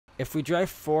if we drive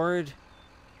forward...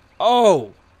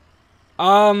 Oh!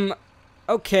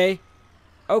 Okay.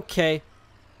 Okay.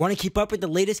 Want to keep up with the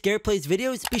latest Garrett Plays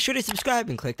videos? Be sure to subscribe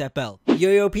and click that bell.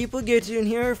 Yo people, Garrett in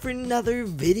here for another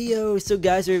video. So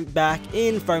guys, we're back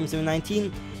in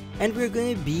FS19 and we're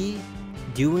going to be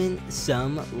doing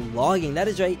some logging. That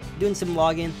is right, doing some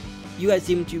logging. You guys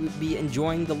seem to be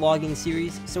enjoying the logging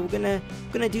series, so we're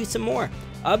gonna do some more.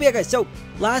 But yeah guys, so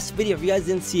last video, if you guys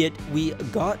didn't see it, we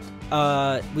got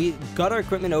our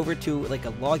equipment over to like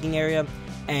a logging area,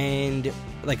 and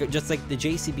like just like the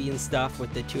JCB and stuff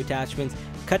with the 2 attachments,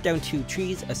 cut down 2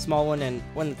 trees, a small one and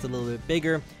one that's a little bit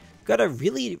bigger. Got a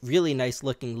really nice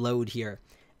looking load here.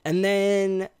 And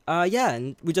then yeah,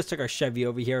 and we just took our Chevy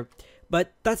over here.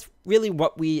 But that's really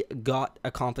what we got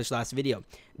accomplished last video.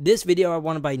 This video I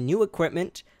want to buy new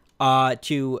equipment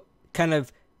to kind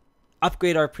of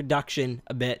upgrade our production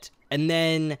a bit. And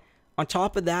then on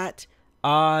top of that,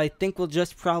 I think we'll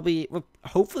just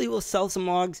hopefully we'll sell some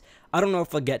logs. I don't know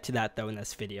if we'll get to that though in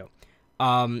this video.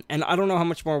 And I don't know how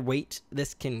much more weight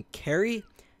this can carry.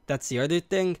 That's the other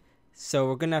thing. So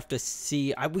we're gonna have to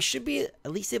see. We should be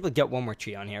at least able to get 1 more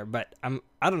tree on here, but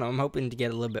I don't know. I'm hoping to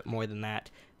get a little bit more than that.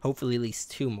 Hopefully at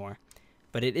least 2 more.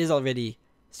 But it is already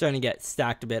starting to get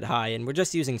stacked a bit high, and we're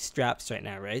just using straps right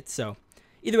now, right? So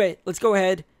either way, let's go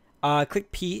ahead,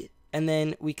 click P, and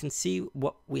then we can see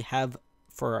what we have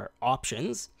for our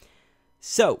options.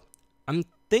 So I'm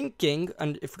thinking,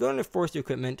 and if we go into forestry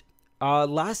equipment,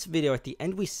 last video at the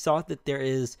end we saw that there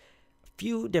is a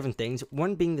few different things,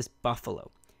 one being this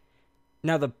buffalo.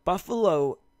 Now the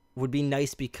buffalo would be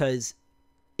nice because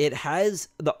it has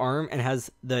the arm and has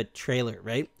the trailer,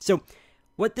 right? So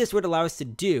what this would allow us to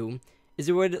do is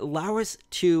it would allow us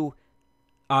to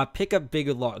pick up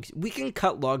bigger logs. We can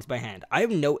cut logs by hand. I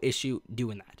have no issue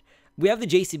doing that. We have the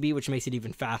JCB, which makes it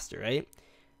even faster, right?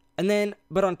 And then,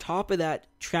 but on top of that,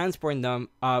 transporting them,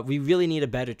 we really need a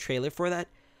better trailer for that.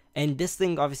 And this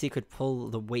thing obviously could pull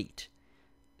the weight.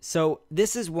 So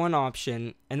this is one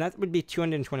option, and that would be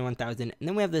 221,000. And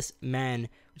then we have this man,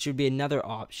 which would be another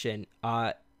option.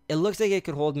 It looks like it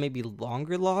could hold maybe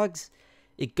longer logs.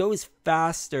 It goes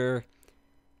faster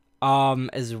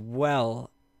as well.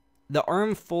 The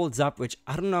arm folds up, which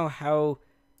I don't know how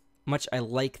much I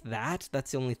like that.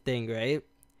 That's the only thing, right?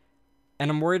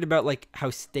 And I'm worried about like how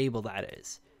stable that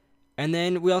is. And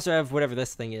then we also have whatever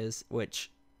this thing is, which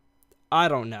I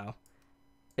don't know.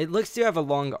 It looks to have a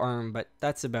long arm, but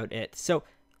that's about it. So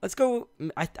let's go.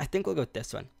 I think we'll go with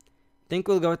this one. I think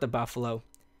we'll go with the buffalo.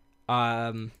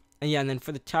 And yeah, and then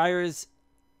for the tires,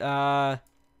 why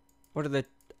are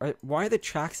the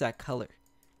tracks that color?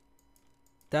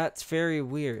 That's very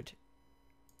weird.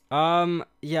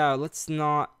 Yeah, let's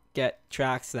not get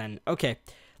tracks then. Okay,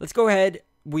 let's go ahead.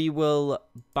 We will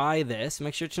buy this.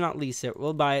 Make sure to not lease it.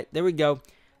 We'll buy it. There we go.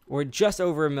 We're just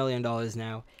over $1 million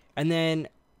now. And then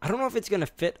I don't know if it's gonna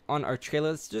fit on our trailer.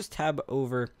 Let's just tab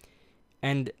over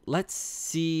and let's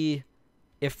see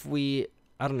if we.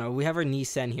 I don't know. We have our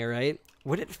Nissan here, right?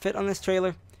 Would it fit on this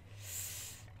trailer?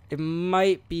 It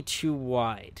might be too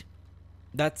wide.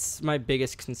 That's my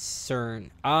biggest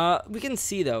concern. We can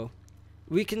see though.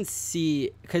 We can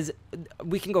see because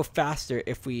we can go faster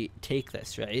if we take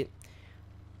this, right?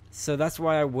 So that's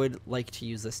why I would like to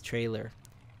use this trailer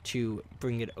to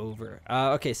bring it over.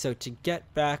 Okay, so to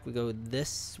get back, we go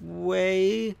this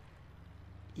way.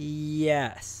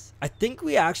 Yes. I think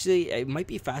it might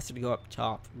be faster to go up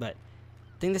top, but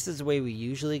I think this is the way we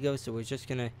usually go, so we're just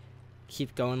gonna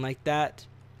keep going like that.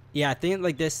 Yeah, I think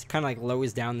like this kind of like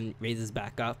lowers down and raises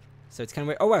back up, so it's kind of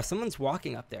weird. Oh wow, someone's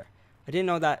walking up there. I didn't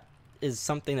know that is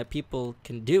something that people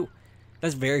can do.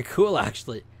 That's very cool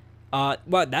actually. Wow,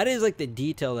 that is like the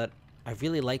detail that I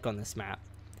really like on this map.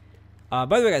 By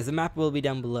the way guys, the map will be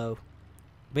down below.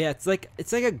 But yeah, it's like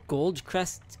a gold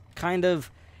crest kind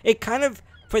of. It kind of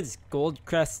puts gold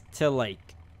crest to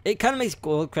like. It kind of makes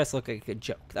Gold Crest look like a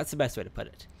joke. That's the best way to put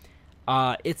it.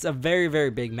 It's a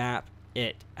very big map.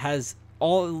 It has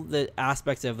all the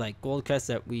aspects of like Gold Crest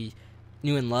that we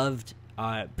knew and loved,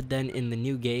 but then in the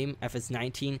new game,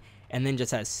 FS19, and then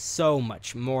just has so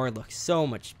much more, looks so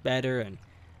much better, and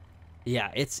yeah,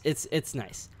 it's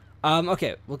nice.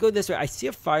 Okay, we'll go this way. I see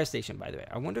a fire station, by the way.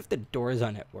 I wonder if the doors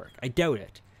on it work. I doubt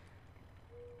it.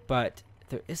 But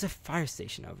there is a fire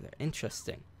station over there.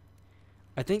 Interesting.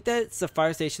 I think that's the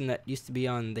fire station that used to be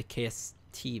on the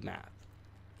KST map.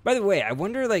 By the way, I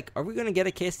wonder, like, are we going to get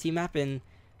a KST map in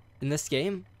this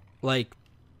game? Like,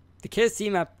 the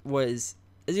KST map was,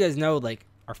 as you guys know, like,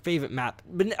 our favorite map.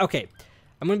 But, okay,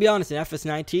 I'm going to be honest, in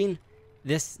FS19,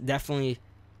 this definitely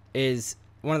is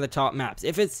one of the top maps.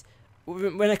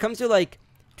 When it comes to, like,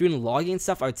 doing logging and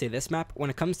stuff, I would say this map. When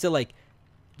it comes to, like,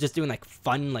 just doing like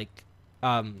fun, like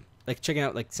checking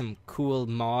out like some cool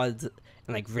mods and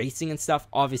like racing and stuff,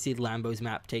 obviously Lambo's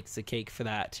map takes the cake for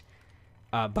that,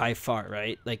 by far,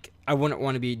 right? Like I wouldn't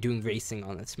want to be doing racing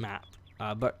on this map,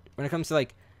 but when it comes to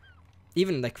like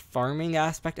even like farming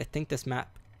aspect, I think this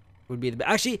map would be the best.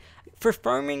 Actually, for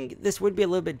farming, this would be a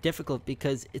little bit difficult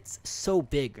because it's so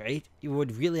big, right? You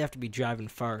would really have to be driving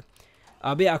far.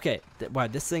 But yeah, okay. Wow,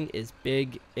 this thing is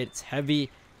big. It's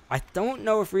heavy. I don't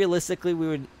know if realistically we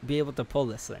would be able to pull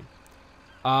this thing.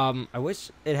 I wish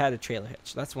it had a trailer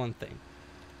hitch. That's one thing.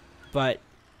 But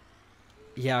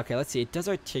yeah, okay. Let's see. It does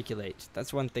articulate.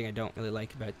 That's one thing I don't really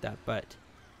like about that. But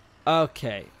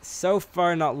okay, so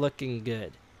far not looking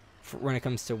good for when it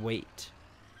comes to weight.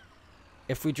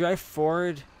 If we drive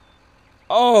forward,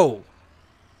 oh,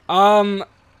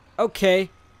 okay,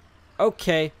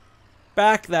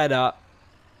 back that up.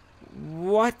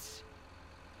 What?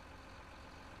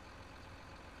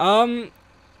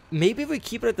 Maybe if we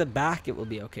keep it at the back, it will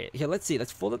be okay. Here, let's see.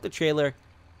 Let's fold up the trailer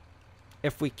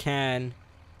if we can.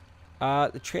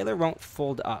 The trailer won't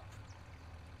fold up.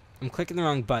 I'm clicking the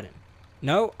wrong button.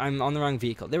 No, I'm on the wrong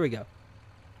vehicle. There we go.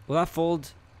 Will that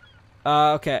fold?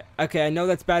 Okay, I know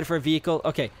that's bad for a vehicle.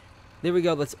 Okay, there we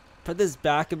go. Let's put this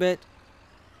back a bit.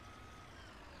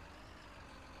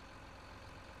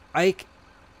 I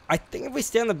think if we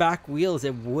stay on the back wheels,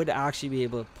 it would actually be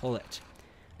able to pull it.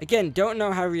 Again, don't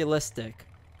know how realistic.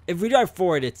 If we drive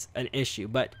forward, it's an issue,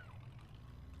 but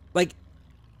like,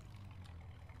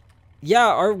 yeah,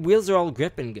 our wheels are all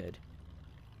gripping good.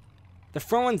 The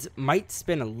front ones might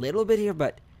spin a little bit here,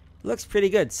 but it looks pretty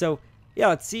good. So yeah,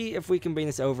 let's see if we can bring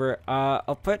this over.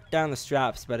 I'll put down the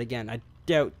straps, but again, I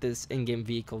doubt this in-game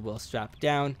vehicle will strap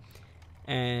down.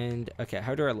 And okay,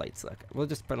 how do our lights look? We'll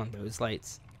just put on those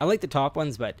lights. I like the top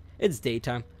ones, but it's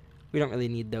daytime. We don't really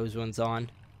need those ones on.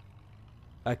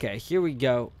 Okay, here we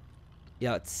go.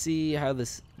 Yeah, let's see how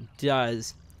this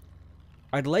does.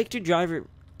 I'd like to drive it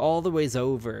all the ways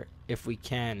over if we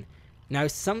can. Now,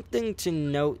 something to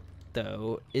note,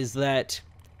 though, is that...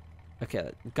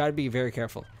 Okay, gotta be very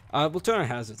careful. We'll turn on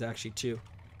hazards, actually, too.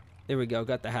 There we go,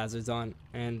 got the hazards on.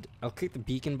 And I'll click the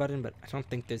beacon button, but I don't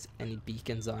think there's any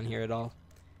beacons on here at all.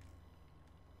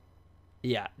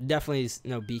 Yeah, definitely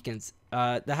no beacons.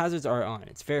 The hazards are on.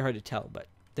 It's very hard to tell, but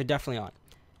they're definitely on.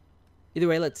 Either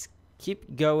way, let's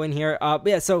keep going here. But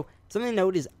yeah, so something to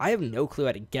note is I have no clue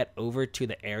how to get over to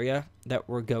the area that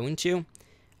we're going to.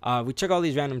 We took all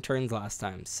these random turns last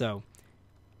time, so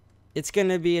it's going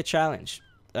to be a challenge.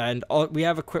 And we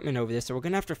have equipment over there, so we're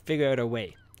going to have to figure out a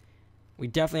way. We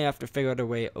definitely have to figure out a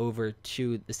way over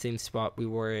to the same spot we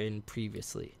were in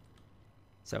previously.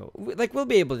 So, like, we'll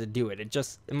be able to do it.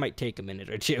 It might take a minute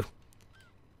or two.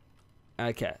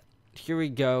 Okay, here we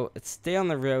go. Let's stay on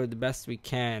the road the best we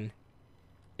can.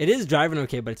 It is driving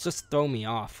okay, but it's just throwing me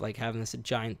off, like, having this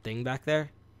giant thing back there.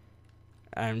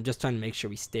 I'm just trying to make sure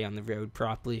we stay on the road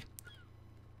properly.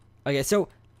 Okay, so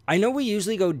I know we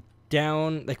usually go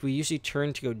down, like we usually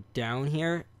turn to go down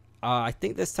here. I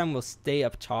think this time we'll stay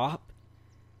up top.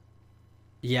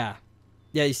 Yeah,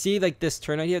 you see like this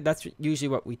turn right here, that's usually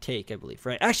what we take, I believe,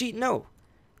 right? Actually, no,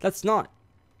 that's not.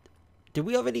 Did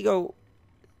we already go?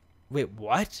 Wait,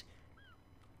 what?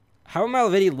 How am I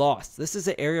already lost? This is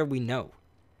an area we know.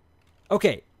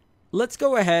 Okay, let's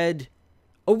go ahead.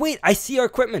 Oh wait, I see our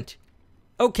equipment.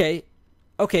 Okay,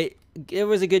 it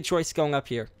was a good choice going up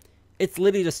here. It's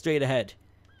literally just straight ahead.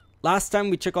 Last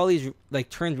time we took all these like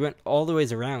turns, went all the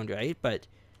ways around, right? But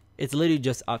it's literally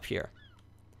just up here.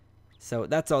 So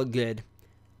that's all good.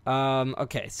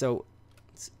 Okay, so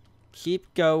let's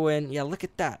keep going. Yeah, look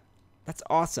at that. That's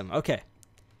awesome. Okay.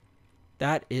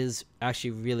 That is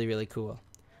actually really, really cool.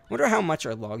 I wonder how much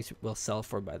our logs will sell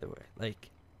for, by the way. Like,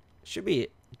 should be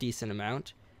a decent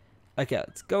amount. Okay,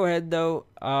 let's go ahead, though.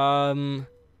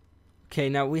 Okay,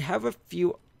 now we have a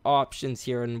few options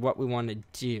here on what we want to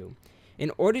do.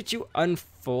 In order to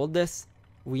unfold this,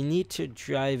 we need to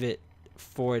drive it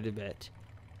forward a bit.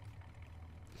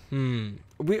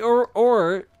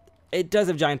 Or it does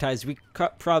have giant tires. We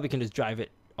probably can just drive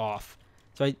it off.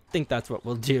 So I think that's what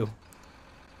we'll do.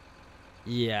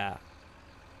 Yeah,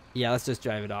 let's just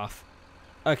drive it off.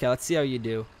 Okay, let's see how you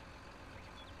do.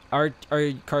 Our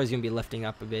car is gonna be lifting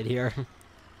up a bit here.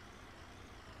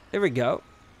 There we go.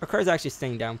 Our car's actually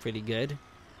staying down pretty good.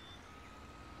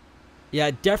 Yeah,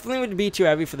 it definitely would be too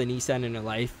heavy for the Nissan Inner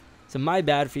Life. So my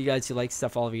bad for you guys who like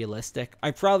stuff all realistic.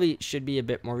 I probably should be a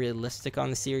bit more realistic on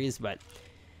the series, but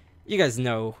you guys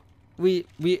know we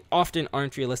often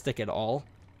aren't realistic at all.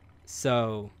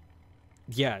 So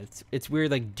yeah, it's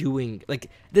weird like doing like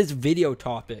this video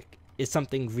topic is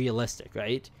something realistic,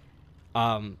 right?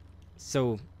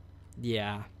 So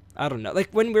yeah. I don't know, like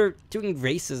when we're doing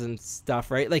races and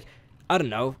stuff, right? Like, I don't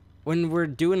know, when we're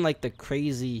doing like the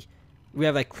crazy, we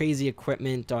have like crazy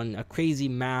equipment on a crazy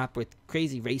map with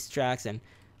crazy racetracks and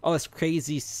all this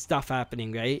crazy stuff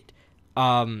happening, right?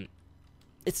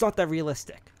 It's not that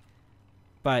realistic.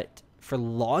 But for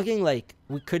logging, like,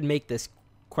 we could make this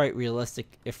quite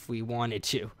realistic if we wanted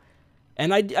to.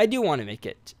 And I do want to make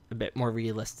it a bit more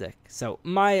realistic. So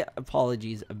my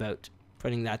apologies about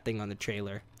putting that thing on the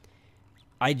trailer.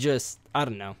 I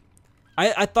don't know.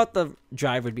 I thought the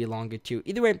drive would be longer too.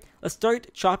 Either way, let's start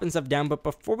chopping stuff down. But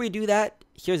before we do that,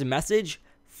 here's a message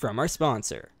from our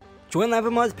sponsor. Join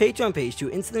Lambo Mods' Patreon page to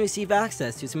instantly receive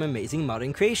access to some amazing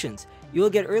modding creations. You will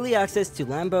get early access to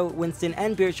Lambo, Winston,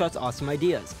 and Beardshot's awesome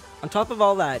ideas. On top of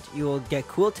all that, you will get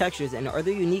cool textures and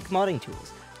other unique modding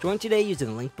tools. Join today using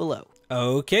the link below.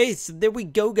 Okay, so there we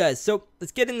go, guys. So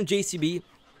let's get in the JCB,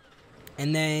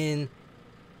 and then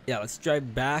yeah, let's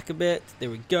drive back a bit. There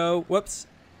we go. Whoops.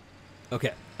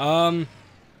 Okay.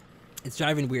 It's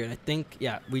driving weird. I think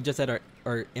yeah, we just had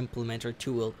our implementer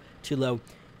tool too low.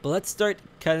 But let's start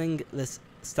cutting this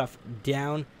stuff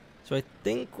down. So I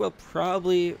think we'll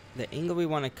probably, the angle we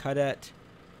want to cut at,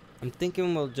 I'm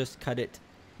thinking we'll just cut it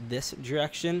this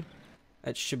direction.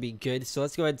 That should be good. So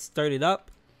let's go ahead and start it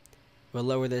up. We'll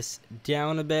lower this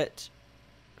down a bit,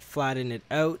 flatten it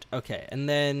out. Okay, and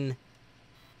then,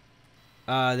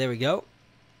 there we go.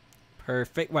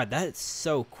 Perfect. Wow, that is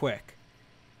so quick.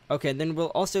 Okay, then we'll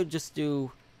also just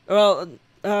do, well,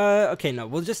 okay, no,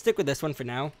 we'll just stick with this one for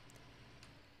now.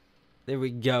 There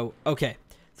we go. Okay,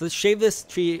 so let's shave this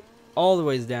tree all the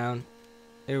ways down.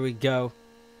 There we go.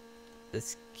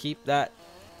 Let's keep that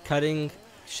cutting,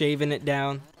 shaving it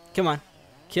down. Come on.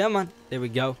 Come on. There we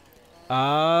go.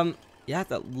 Yeah,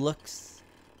 that looks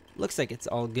like it's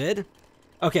all good.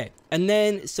 Okay, and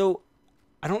then, so,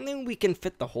 I don't think we can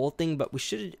fit the whole thing, but we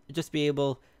should just be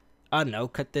able, I don't know,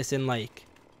 cut this in like,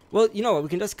 well, you know what, we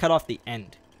can just cut off the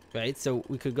end, right? So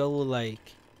we could go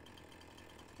like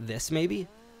this maybe.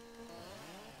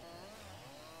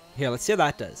 Here, let's see how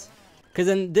that does. Because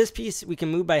then this piece we can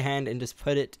move by hand and just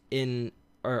put it in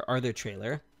our other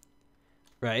trailer.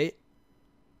 Right?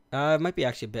 It might be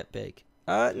actually a bit big.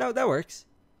 No, that works.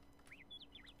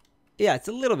 Yeah, it's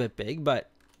a little bit big, but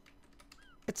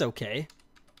it's okay.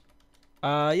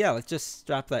 Yeah, let's just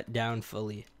strap that down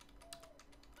fully.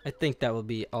 I think that will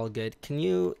be all good. Can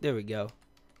you... There we go.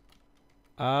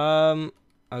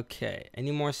 Okay.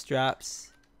 Any more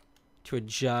straps to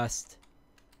adjust?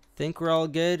 Think we're all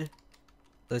good.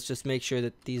 Let's just make sure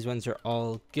that these ones are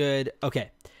all good. Okay,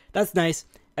 that's nice.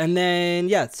 And then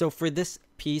yeah, so for this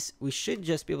piece we should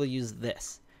just be able to use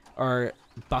this, our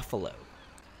buffalo.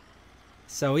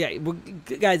 So yeah, well,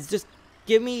 guys, just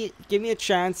give me a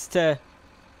chance to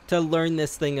learn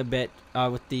this thing a bit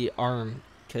with the arm,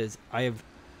 because I have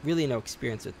really no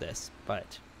experience with this,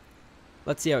 but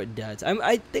let's see how it does.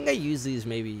 I think I use these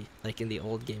maybe like in the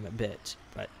old game a bit,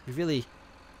 but really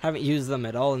haven't used them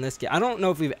at all in this game. I don't know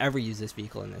if we've ever used this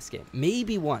vehicle in this game.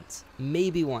 Maybe once,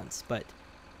 but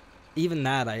even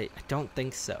that, I don't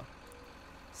think so.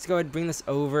 Let's go ahead and bring this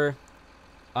over.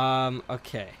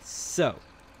 Okay, so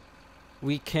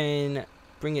we can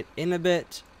bring it in a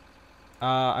bit.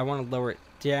 I want to lower it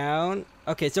down.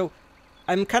 Okay, so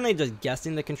I'm kind of just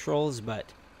guessing the controls, but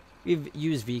we've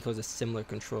used vehicles with similar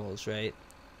controls, right?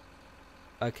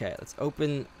 Okay, let's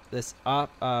open this up.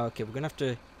 Okay, we're gonna have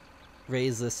to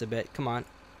raise this a bit. Come on,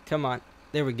 come on.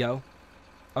 There we go.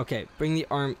 Okay, bring the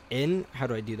arm in. How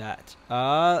do I do that?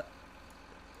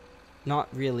 Not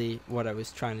really what I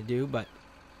was trying to do, but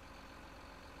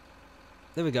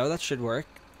there we go. That should work.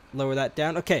 Lower that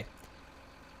down. Okay,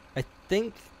 I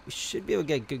think we should be able to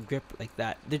get a good grip like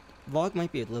that. The log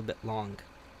might be a little bit long,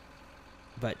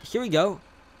 but here we go.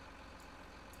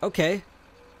 Okay,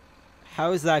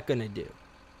 how is that gonna do?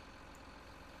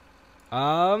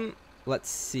 Let's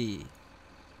see.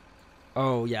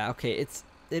 Oh yeah, okay,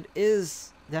 it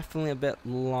is definitely a bit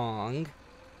long,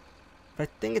 but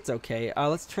I think it's okay.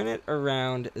 Let's turn it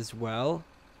around as well.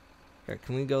 Here,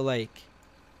 can we go like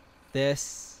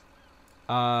this?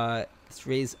 Let's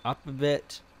raise up a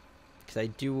bit, because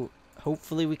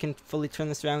hopefully we can fully turn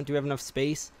this around. Do we have enough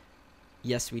space?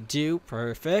 Yes, we do.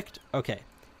 Perfect. Okay,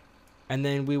 and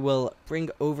then we will bring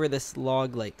over this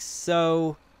log like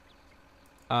so.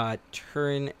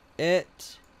 Turn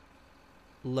it,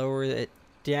 lower it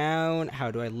down.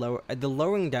 How do I lower the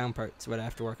lowering down part's what I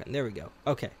have to work on. There we go.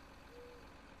 Okay,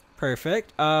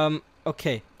 perfect.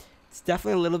 Okay, it's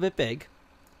definitely a little bit big,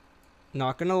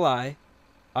 not gonna lie.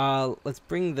 Let's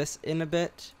bring this in a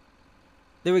bit.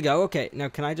 There we go. Okay, now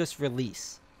can I just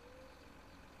release?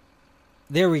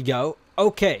 There we go.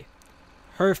 Okay,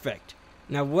 perfect.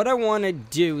 Now what I want to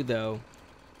do though,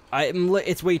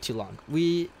 it's way too long.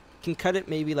 We can cut it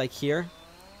maybe like here.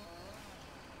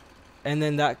 And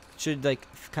then that should like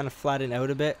kind of flatten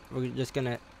out a bit. We're just going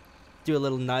to do a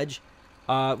little nudge.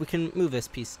 We can move this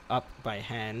piece up by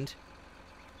hand.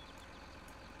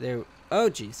 There. Oh,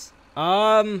 jeez.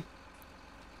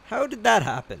 How did that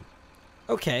happen?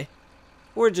 Okay.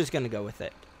 We're just going to go with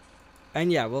it.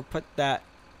 And yeah, we'll put that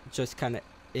just kind of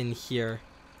in here.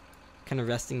 Kind of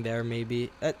resting there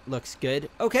maybe. That looks good.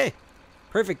 Okay.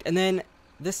 Perfect. And then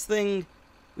this thing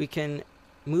we can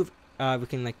move. We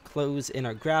can like close in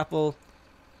our grapple.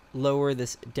 Lower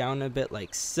this down a bit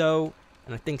like so.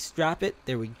 And I think strap it.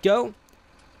 There we go.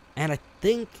 And I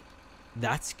think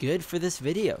that's good for this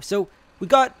video. So we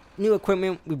got new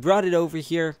equipment. We brought it over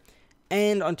here.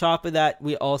 And on top of that,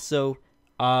 we also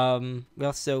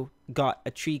got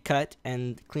a tree cut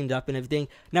and cleaned up and everything.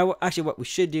 Now, actually, what we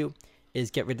should do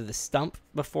is get rid of the stump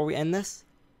before we end this.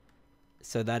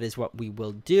 So that is what we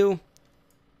will do.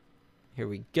 Here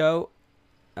we go.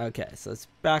 Okay, so let's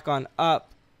back on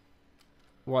up.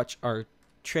 Watch our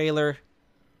trailer.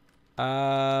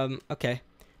 Okay.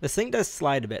 This thing does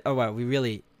slide a bit. Oh, wow, we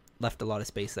really left a lot of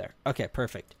space there. Okay,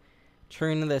 perfect.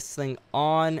 Turn this thing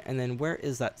on, and then where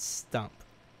is that stump?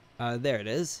 There it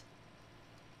is.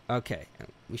 Okay,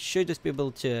 we should just be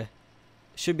able to,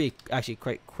 should be actually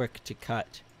quite quick to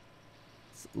cut.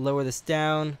 Let's lower this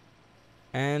down,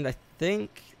 and I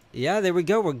think, yeah, there we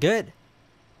go, we're good.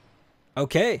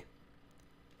 Okay,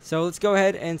 so let's go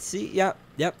ahead and see. Yep,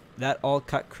 that all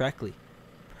cut correctly.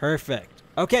 Perfect.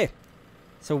 Okay,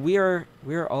 so we are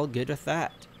all good with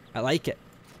that. I like it.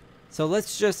 So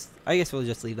let's just, I guess we'll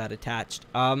just leave that attached.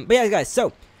 But yeah, guys,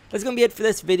 so that's going to be it for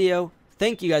this video.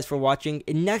 Thank you guys for watching.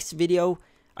 In next video,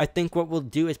 I think what we'll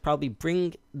do is probably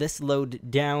bring this load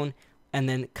down and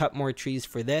then cut more trees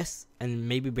for this and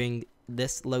maybe bring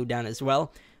this load down as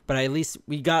well. But at least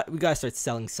we got to start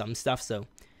selling some stuff. So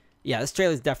yeah, this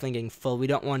trailer is definitely getting full. We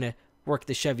don't want to work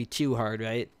the Chevy too hard,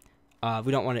 right?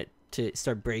 We don't want it to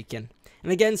start breaking.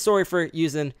 And again, sorry for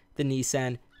using the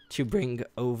Nissan to bring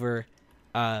over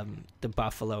the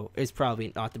Buffalo. It's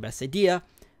probably not the best idea,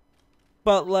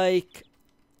 but like,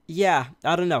 yeah,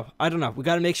 I don't know. We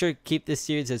got to make sure to keep this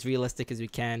series as realistic as we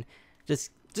can.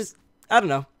 Just I don't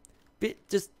know.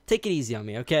 Just take it easy on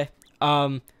me, okay?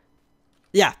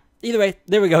 Yeah, either way,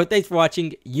 there we go. Thanks for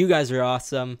watching. You guys are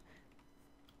awesome.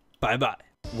 Bye-bye.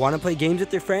 Want to play games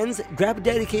with your friends? Grab a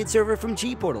dedicated server from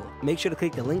GPortal. Make sure to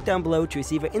click the link down below to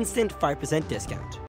receive an instant 5% discount.